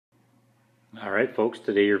Alright folks,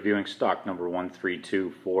 today you're viewing stock number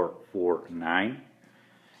 132449.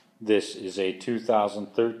 This is a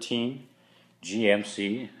 2013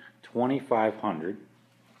 GMC 2500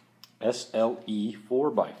 SLE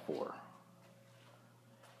 4x4.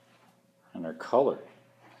 And our color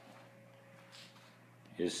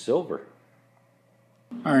is silver.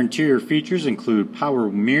 Our interior features include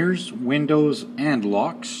power mirrors, windows, and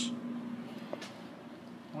locks.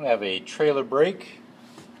 We have a trailer brake,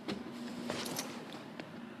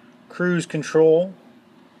 cruise control,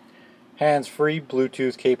 hands-free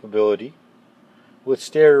Bluetooth capability with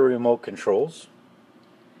stereo remote controls.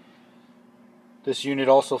 This unit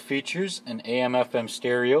also features an AM/FM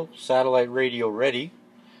stereo, satellite radio ready,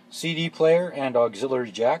 CD player, and auxiliary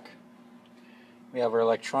jack. We have our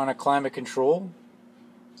electronic climate control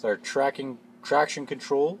with our traction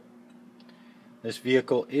control. This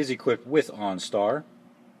vehicle is equipped with OnStar,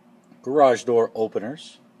 garage door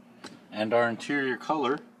openers, and our interior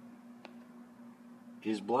color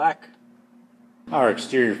is black. Our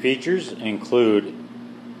exterior features include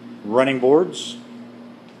running boards,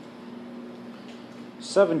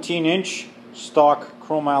 17-inch stock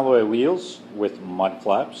chrome alloy wheels with mud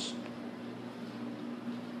flaps.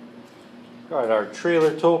 Got our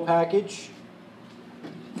trailer tow package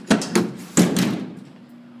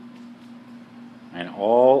and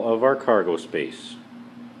all of our cargo space.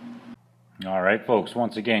 Alright folks,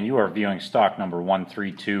 once again you are viewing stock number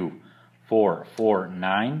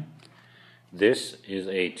 132449. This is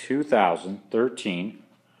a 2013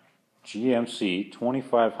 GMC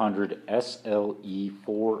 2500 SLE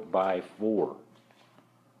 4x4.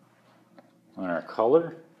 And our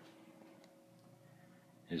color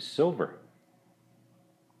is silver.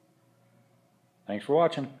 Thanks for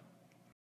watching.